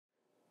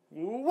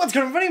What's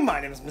going on, everybody?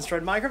 My name is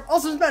MrRed Minecraft.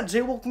 Also, it's Matt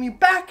today. Welcome you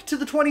back to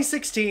the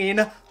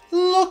 2016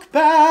 Look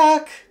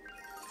Back.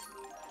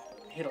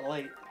 Hit it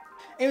late.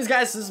 Anyways,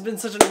 guys, this has been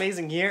such an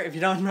amazing year. If you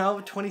don't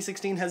know,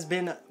 2016 has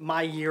been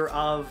my year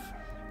of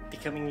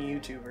becoming a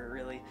YouTuber,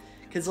 really.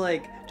 Because,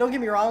 like, don't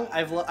get me wrong,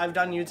 I've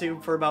done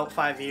YouTube for about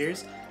 5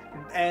 years,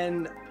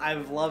 and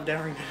I've loved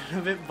every minute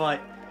of it, but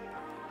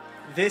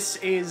this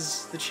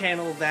is the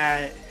channel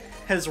that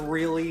has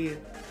really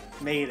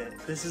made it.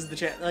 This is the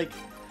channel, like,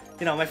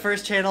 you know, my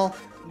first channel,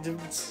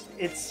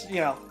 it's you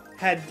know,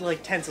 had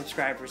like 10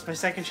 subscribers. My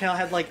second channel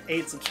had like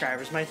 8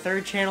 subscribers. My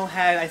third channel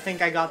had, I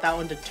think I got that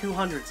one to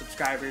 200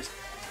 subscribers.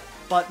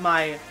 But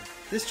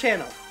this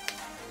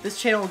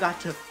channel got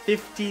to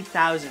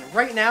 50,000.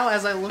 Right now,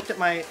 as I looked at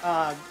my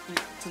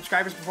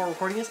subscribers before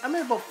recording this, I'm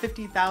at about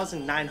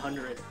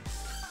 50,900.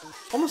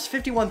 Almost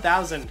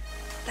 51,000.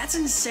 That's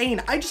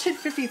insane. I just hit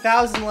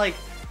 50,000 like,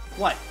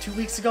 what, 2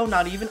 weeks ago?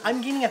 Not even. I'm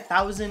gaining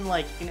 1,000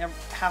 like in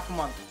half a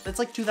month. That's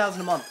like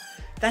 2,000 a month.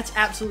 That's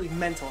absolutely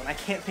mental, and I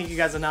can't thank you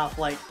guys enough.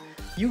 Like,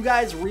 you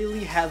guys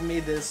really have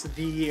made this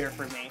the year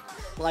for me.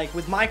 Like,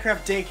 with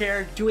Minecraft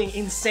Daycare doing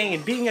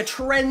insane, being a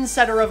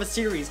trendsetter of a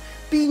series,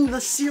 being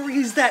the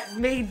series that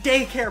made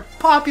Daycare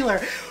popular.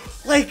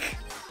 Like,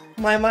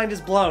 my mind is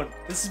blown.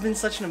 This has been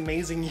such an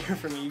amazing year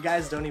for me. You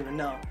guys don't even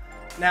know.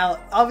 Now,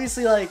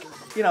 obviously, like,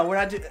 you know,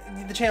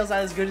 the channel's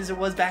not as good as it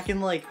was back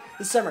in like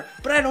the summer,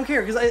 but I don't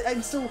care because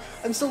I'm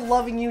still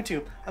loving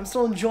YouTube. I'm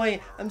still enjoying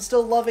it. I'm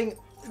still loving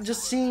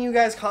just seeing you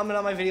guys comment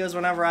on my videos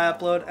whenever I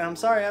upload. And I'm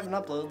sorry I haven't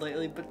uploaded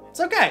lately, but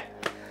it's okay.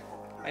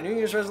 My New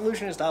Year's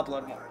resolution is to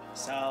upload more,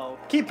 so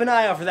keep an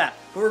eye out for that.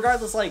 But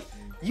regardless, like,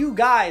 you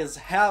guys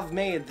have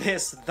made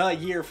this the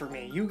year for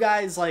me. You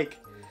guys, like,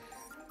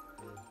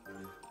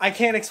 I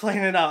can't explain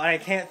it enough. I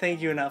can't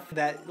thank you enough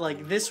that,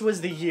 like, this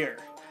was the year.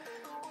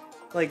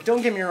 Like,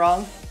 don't get me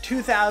wrong,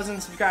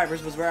 2,000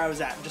 subscribers was where I was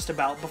at just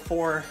about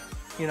before,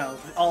 you know,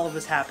 all of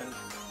this happened.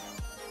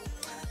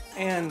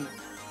 And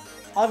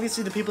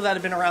obviously the people that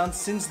have been around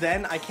since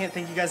then, I can't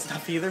thank you guys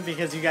enough either,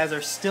 because you guys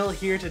are still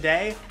here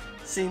today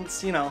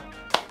since, you know,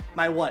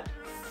 my, what,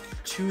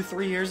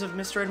 2-3 years of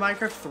MrRed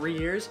Minecraft? 3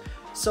 years?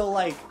 So,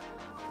 like,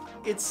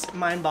 it's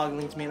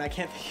mind-boggling to me, and I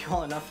can't thank you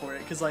all enough for it,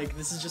 because, like,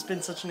 this has just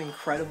been such an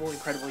incredible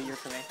year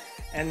for me.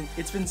 And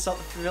it's been so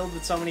filled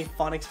with so many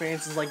fun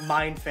experiences like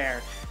Mine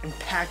Fair and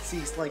PAX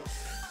East. Like,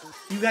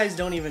 you guys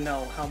don't even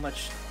know how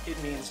much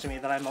it means to me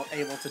that I'm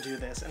able to do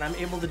this, and I'm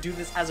able to do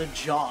this as a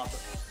job.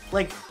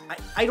 Like,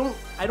 I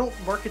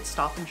don't work at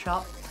Stop and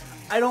Shop.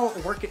 I don't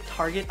work at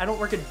Target. I don't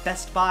work at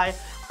Best Buy.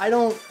 I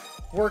don't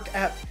work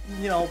at,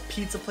 you know,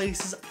 pizza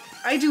places.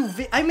 I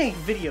make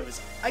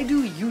videos. I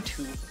do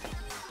YouTube.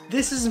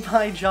 This is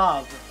my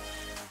job,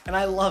 and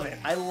I love it.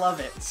 I love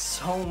it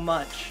so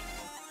much.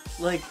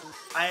 Like,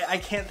 I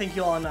can't thank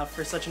you all enough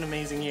for such an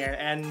amazing year,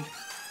 and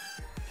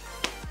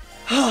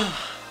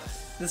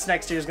this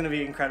next year is going to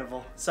be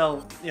incredible.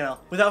 So, you know,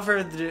 without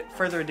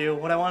further ado,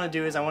 what I want to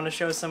do is I want to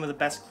show some of the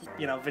best,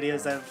 you know,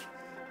 videos that have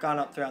gone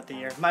up throughout the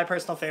year. My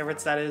personal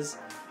favorites, that is,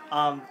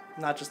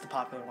 not just the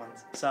popular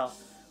ones. So,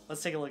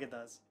 let's take a look at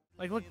those.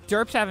 Like, look,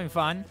 Derp's having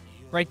fun.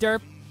 Right,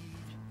 Derp?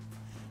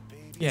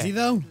 Yeah. Is he,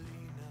 though?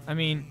 I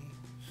mean,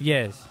 he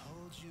is.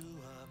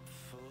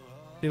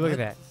 See, look at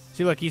that.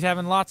 See, look, he's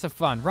having lots of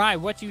fun. Rye,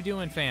 what you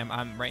doing, fam?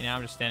 Right now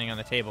I'm just standing on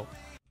the table.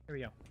 Here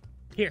we go.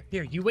 Here,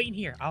 you wait in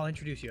here. I'll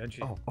introduce you.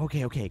 Oh, okay.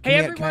 Hey,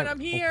 everyone, I'm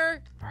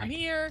here. Oh, right. I'm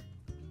here.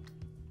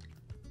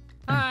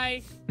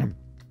 Hi.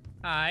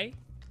 Hi.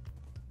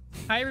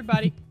 Hi,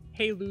 everybody.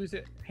 Hey,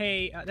 loser.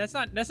 Hey, that's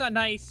not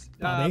nice,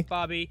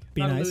 Bobby.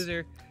 Be not nice. A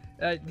loser.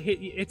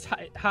 It's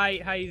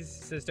hi,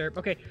 sister.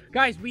 Okay,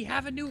 guys, we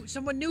have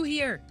someone new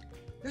here.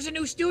 There's a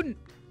new student.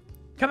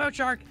 Come out,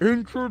 Shark.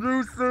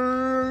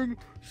 Introducing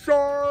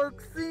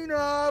Shark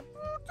Cena.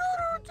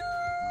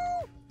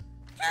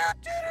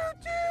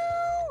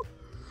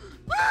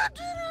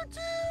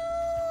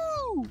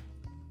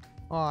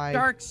 Hi.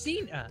 Shark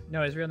Cena.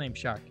 No, his real name's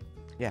Shark.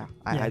 Yeah,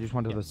 I just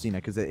wanted to Cena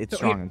because it's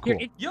strong and cool.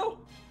 Yo,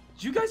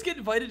 did you guys get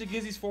invited to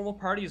Gizzy's formal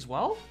party as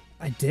well?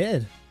 I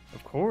did.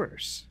 Of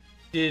course.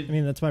 I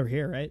mean, that's why we're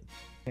here, right?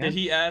 Did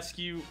he ask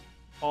you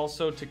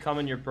also to come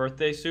in your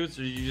birthday suits,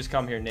 or did you just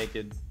come here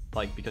naked,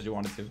 like, because you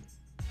wanted to?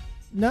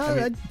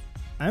 No,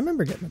 I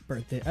remember getting a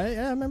birthday.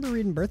 I remember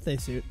reading birthday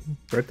suit.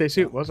 Birthday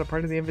suit was a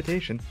part of the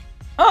invitation.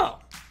 Oh,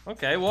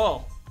 okay,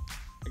 well,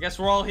 I guess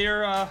we're all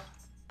here, I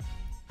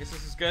guess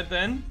this is good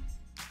then.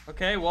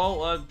 Okay,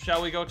 well,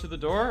 shall we go to the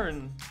door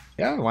and...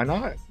 Yeah, why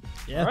not?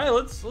 Yeah. Alright,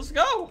 let's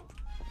go!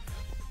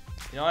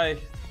 You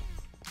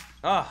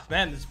know,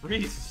 man, this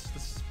breeze,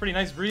 this is a pretty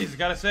nice breeze,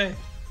 gotta say.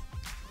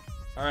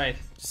 Alright,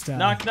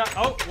 knock,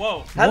 oh,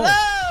 whoa.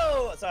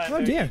 Hello! Sorry,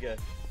 Oh, dear. good.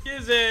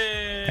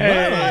 Gizzy!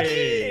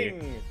 Hey!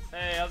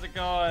 Hey, how's it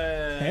going?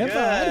 Hey,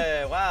 bud.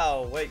 Good.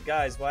 Wow, wait,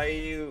 guys, why are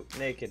you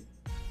naked?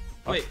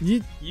 Wait,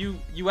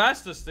 you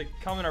asked us to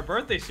come in our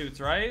birthday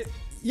suits, right?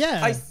 Yeah.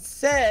 I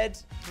said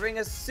bring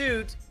a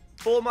suit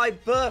for my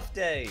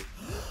birthday.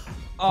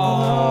 Oh,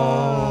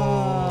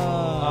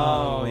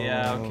 yeah.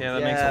 yeah, okay,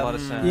 that makes a lot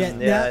of sense. Yeah,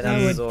 that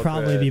is would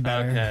probably be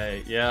better.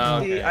 Okay, yeah,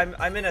 See, okay.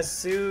 I'm in a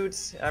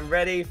suit. I'm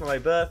ready for my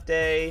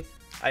birthday.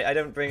 I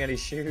don't bring any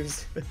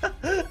shoes.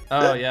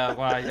 Oh, yeah,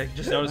 wow, I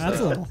just noticed That's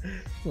that. a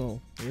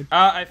little weird.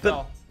 I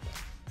fell.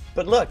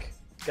 But look,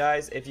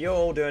 guys, if you're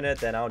all doing it,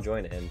 then I'll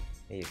join in.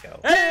 Here you go.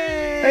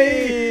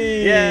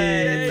 Hey!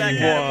 Yay! It's that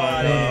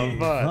kind of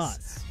party.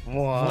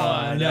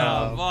 One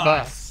of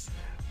us.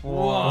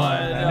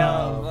 One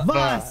of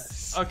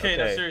us. Okay,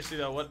 no, seriously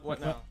though, what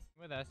now?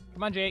 With us.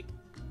 Come on, Jake.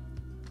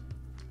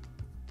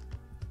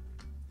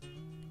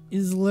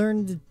 Is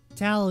learned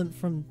talent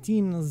from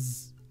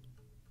Tina's.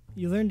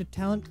 You learned a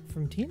talent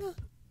from Tina?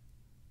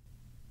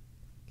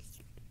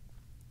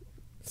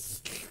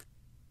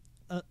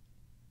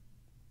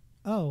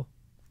 Oh.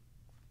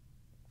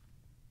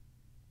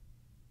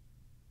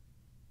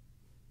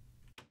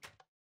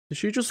 Did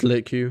she just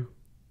lick you?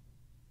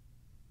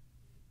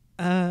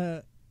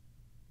 I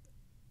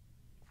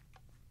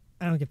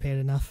don't get paid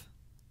enough.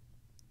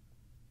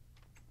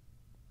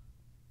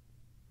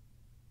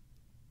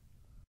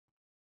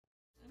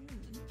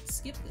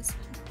 Skip this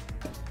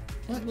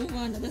one and move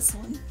on to this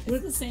one.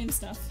 It's the same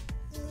stuff.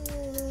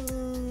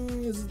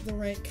 Is it the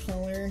right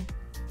color?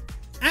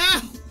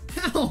 Ow!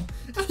 Ow!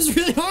 That was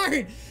really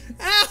hard!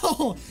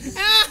 Ow!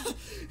 Ow!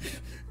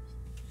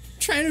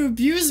 Trying to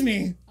abuse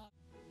me.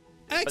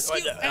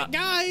 Excuse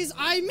guys,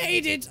 I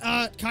made it,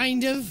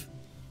 kind of.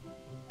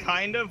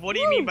 Kind of? What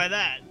do you mean by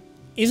that?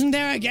 Isn't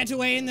there a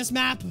getaway in this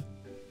map?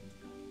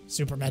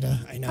 Super meta,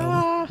 I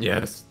know.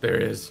 Yes, there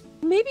is.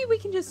 Maybe we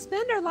can just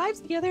spend our lives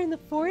together in the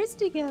forest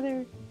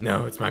together.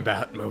 No, it's my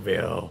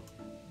Batmobile.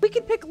 We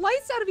could pick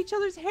lights out of each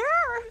other's hair.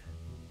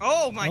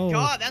 Oh my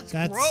god, that's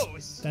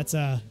gross. That's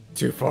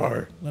Too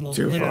far.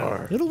 Too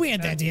far. Little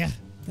weird idea.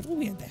 Little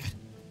weird there.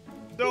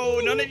 So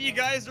none of you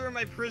guys are in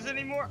my prison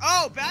anymore?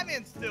 Oh,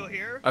 Batman's still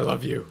here. I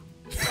love you.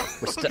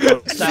 Stop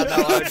that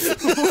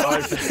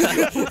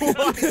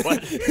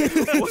What?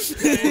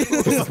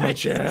 This is my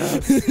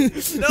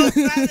chance. No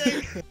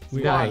panic.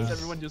 Squats.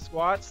 Everyone do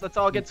squats. Let's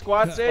all get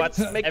squats in.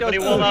 Make Everybody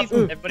those warm up.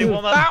 booties. Everybody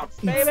warm up. Bounce,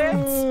 baby.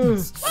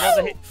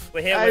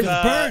 We're here with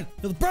Feel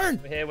the burn.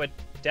 we're here with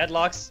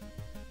deadlocks.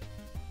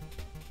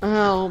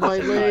 Ow, my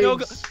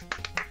legs.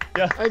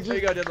 Yeah. I There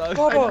you just, go, Deadlock.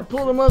 I just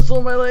pulled a muscle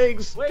in my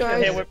legs, We're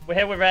guys. here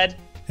with Red.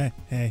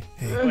 Hey.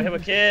 We're here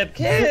with Kib.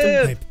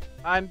 Kib.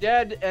 I'm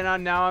dead, and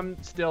I'm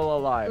still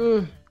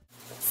alive.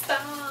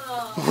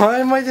 Stop. What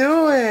am I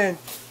doing?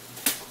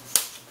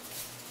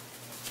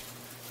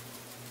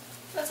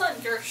 That's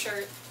on your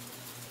shirt.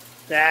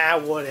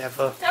 Ah,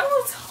 whatever. That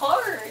was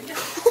hard.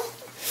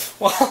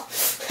 Well,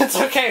 it's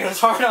okay. It was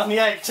hard on the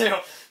egg too.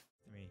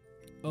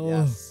 Oh.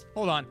 Yes.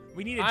 Hold on.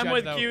 We need a I'm judge,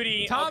 with though.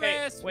 Cutie.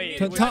 Thomas, Okay, wait.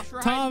 we need a judge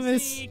for hide and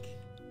Thomas. seek.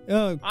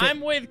 Oh.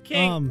 I'm with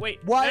King. Wait.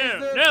 Why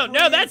is there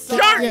No, that's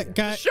Shark. Yeah,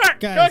 Shark.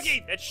 guys.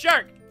 Cookie. That's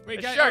Shark. Wait,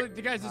 It's guys, Shark.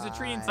 guys, there's a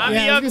tree inside. I'm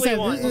Yeah, the I was ugly gonna say,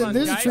 one. Hold on,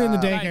 there's a guys. tree in the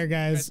daycare,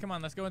 guys. Come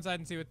on, let's go inside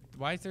and see what.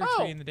 Why is there a Oh.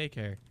 tree in the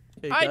daycare?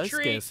 Hey Hi, guys,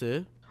 tree. Scarce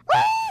here.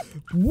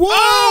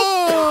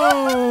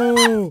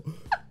 Whoa!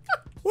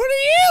 What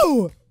are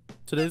you?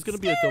 Today's gonna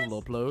be a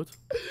double upload.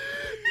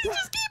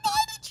 Just keep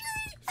behind the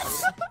tree.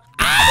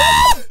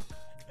 Ah!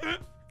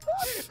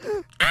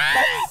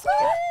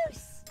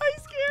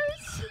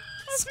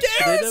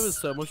 Today there was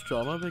Scares! so much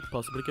drama, we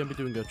possibly can be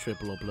doing a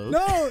triple upload.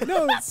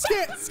 No,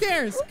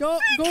 scares. Go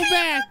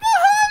back.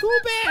 Go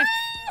back.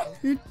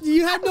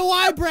 You have no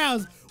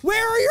eyebrows.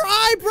 Where are your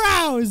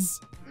eyebrows?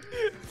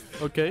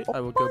 Okay, I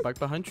will go back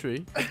behind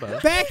tree. Goodbye.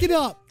 Back it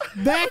up.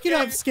 Back it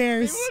up,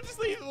 Scares.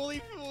 We'll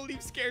leave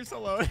Scares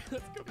alone.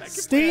 Let's go back.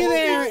 Stay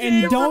there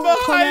and don't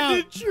come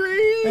out.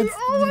 Tree.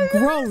 That's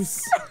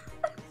gross.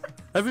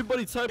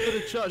 Everybody type in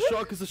the chat,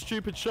 shark is a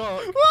stupid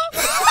shark.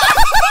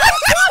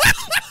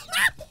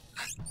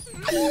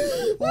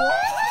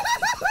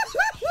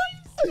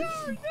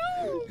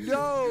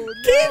 No.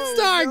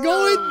 Keemstar,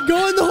 go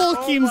in the hole,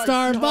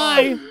 Keemstar.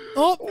 Bye.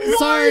 Oh,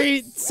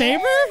 sorry.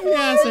 Saber?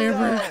 Yeah,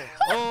 Saber.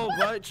 Oh,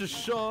 right, just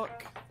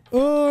shark.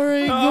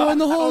 Alright, go in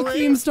the hole,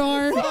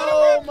 Keemstar.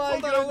 Oh my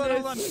god.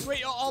 Hold on.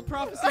 Wait, all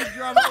prophecies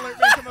drama alert.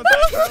 Man, come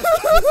outside.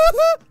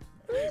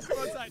 Come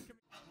outside.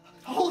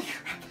 Holy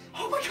crap!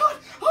 Oh my god!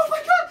 Oh my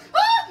god!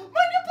 Ah!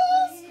 My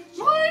nipples!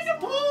 My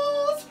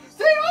nipples!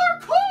 They are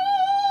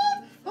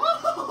cold!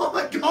 Oh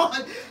my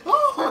god!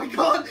 Oh my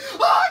god!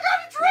 Oh my god!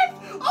 It dripped!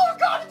 Oh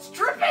god! It's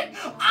dripping!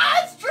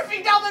 Ah! It's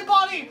dripping down my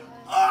body!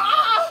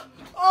 Ah!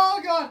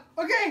 Oh god!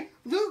 Okay,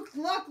 Luke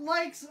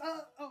likes.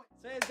 Oh. So,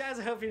 anyways, guys,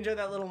 I hope you enjoyed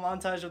that little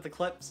montage of the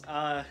clips.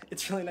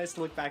 It's really nice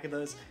to look back at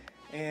those,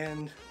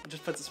 and it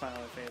just puts a smile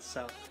on my face.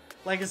 So,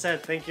 like I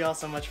said, thank you all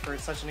so much for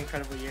such an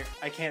incredible year.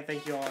 I can't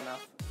thank you all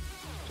enough.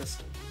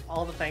 Just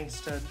all the thanks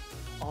to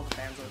all the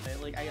fans of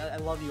it. Like, I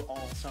love you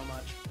all so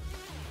much.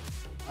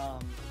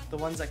 The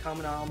ones that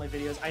comment on all my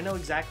videos, I know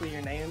exactly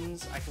your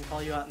names. I can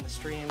call you out in the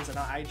streams, and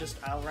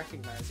I'll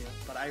recognize you.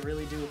 But I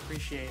really do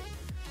appreciate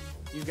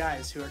you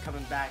guys who are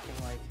coming back and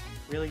like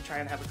really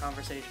trying to have a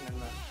conversation in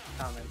the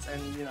comments,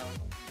 and you know,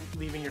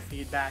 leaving your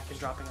feedback and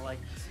dropping a like,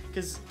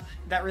 because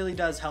that really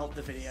does help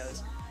the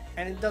videos.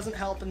 And it doesn't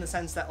help in the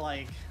sense that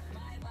like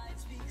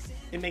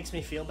it makes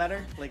me feel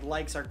better. Like,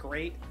 likes are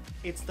great.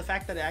 It's the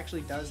fact that it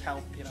actually does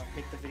help, you know,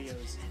 make the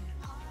videos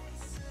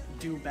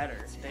do better.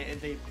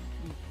 They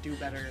do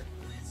better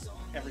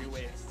every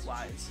way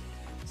wise.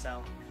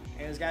 So,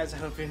 anyways, guys, I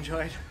hope you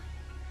enjoyed.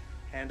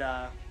 And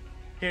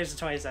here's the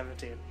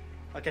 2017.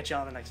 I'll catch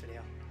y'all in the next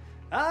video.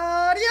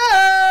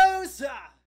 Adios!